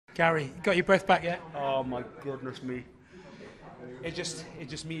Gary, got your breath back yet? Oh my goodness me. It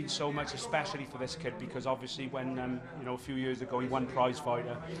just means so much, especially for this kid, because obviously when you know, a few years ago he won prize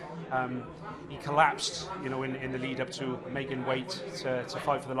fighter, he collapsed, you know, in the lead up to making weight to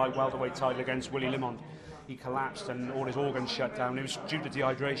fight for the light welterweight title against Willie Limond. He collapsed and all his organs shut down. It was due to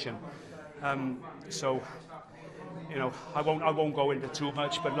dehydration. So, you know, I won't go into too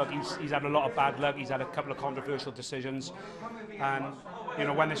much, but look, he's had a lot of bad luck. He's had a couple of controversial decisions, and you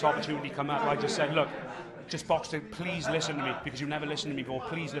know, when this opportunity came up, I just said, look, just Boxer, please listen to me, because you've never listened to me before.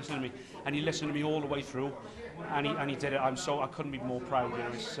 Please listen to me, and he listened to me all the way through, and he did it. I couldn't be more proud. You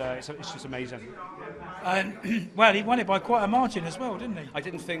know, it's just amazing. Well, he won it by quite a margin as well, didn't he? I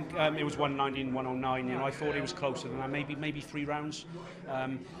didn't think it was 119, 109. You know, I thought it was closer than that. Maybe 3 rounds.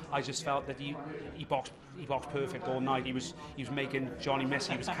 I just felt that he boxed perfect all night. He was making Johnny miss.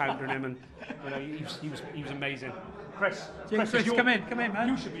 He was countering him, and you know, he was amazing. Chris, come in, man.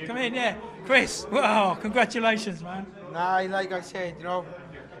 You should be come in, yeah. Chris, wow, congratulations, man. Nah, like I said, you know,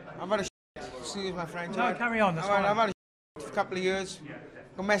 I've had a excuse my French. No, carry on. That's fine. I've had a for a couple of years.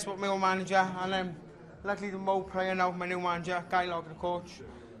 I messed with my old manager, and luckily the Mo player now, my new manager, Guy Locke, the coach,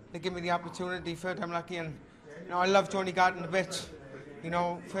 they give me the opportunity. Third time lucky, and you know, I love Johnny Garton a bit. You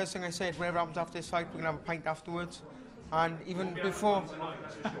know, first thing I said, whatever happens after this fight, we're gonna have a pint afterwards. And even before,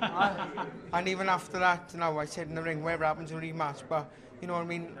 and even after that, you know, I said in the ring, whatever happens, a rematch. But you know what I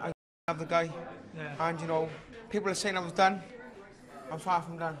mean, I love the guy, and you know, people are saying I was done. I'm far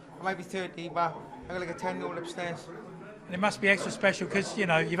from done. I might be 30, but I got like a 10-year-old upstairs. And it must be extra special because you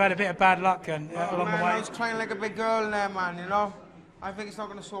know you've had a bit of bad luck and along the way. I was crying like a big girl there, man. You know, I think it's not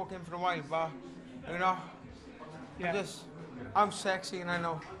going to soak in for a while, but you know, I'm sexy and I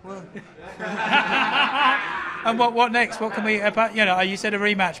know. And what next? What can we? You know, you said a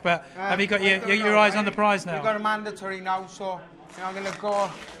rematch, but have you got your eyes on the prize now? We've got a mandatory now, so you know, I'm going to go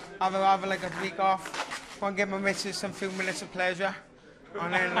have like a week off, go and give my missus some few minutes of pleasure,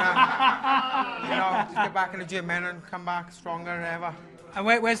 and then you know, just get back in the gym and come back stronger than ever. And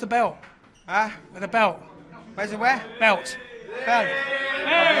where's the belt? Huh? With the belt? Where's it? Where? Belt. Belt.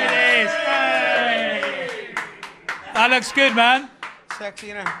 There it is. Hey. That looks good, man. Sexy,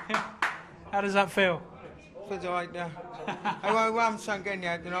 you know. How does that feel? Feels alright, yeah. I haven't sunk in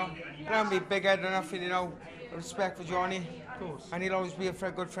yet, you know. I don't be big-headed enough, you know. Respect for Johnny. Of course. And he'll always be a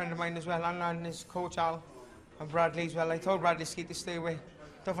good friend of mine as well. And his coach Al and Bradley as well. I told Bradley to stay away.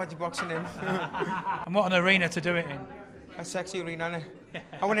 Don't fancy boxing him. And what an arena to do it in. A sexy arena, isn't it?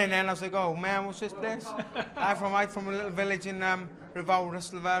 I went in there and I was like, oh man, what's this place? I'm from a little village in Raval,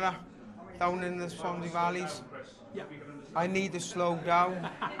 Russellvera, down in the Swansea Valleys. Yeah. I need to slow down.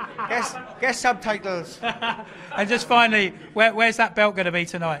 Get subtitles. And just finally, where's that belt going to be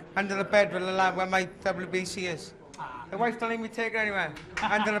tonight? Under the bed with the lab where my WBC is. The wife don't let me take her anywhere.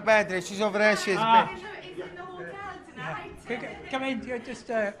 Under the bed there, she's over there, she is. Come in, just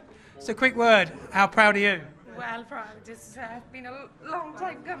a quick word. How proud are you? Well, proud. It's been a long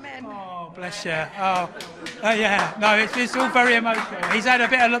time coming. Oh, bless you. Oh, yeah. No, it's all very emotional. He's had a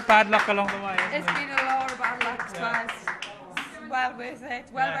bit of bad luck along the way. It's been a lot of bad luck, but it's well worth it.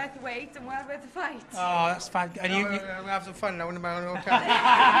 Well worth the wait and well worth the fight. Oh, that's fun. And you we have some fun now in the hotel.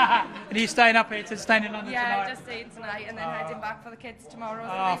 And are you staying up here to stay in London tonight? Yeah, just staying tonight and then heading back for the kids tomorrow.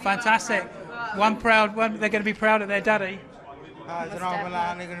 Oh, fantastic. One, they're going to be proud of their daddy. I don't know,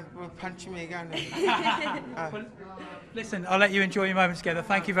 well, they're going to punch me again. Listen, I'll let you enjoy your moment together.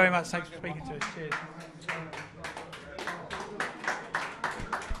 Thank you very much. Thanks for speaking to us. Cheers.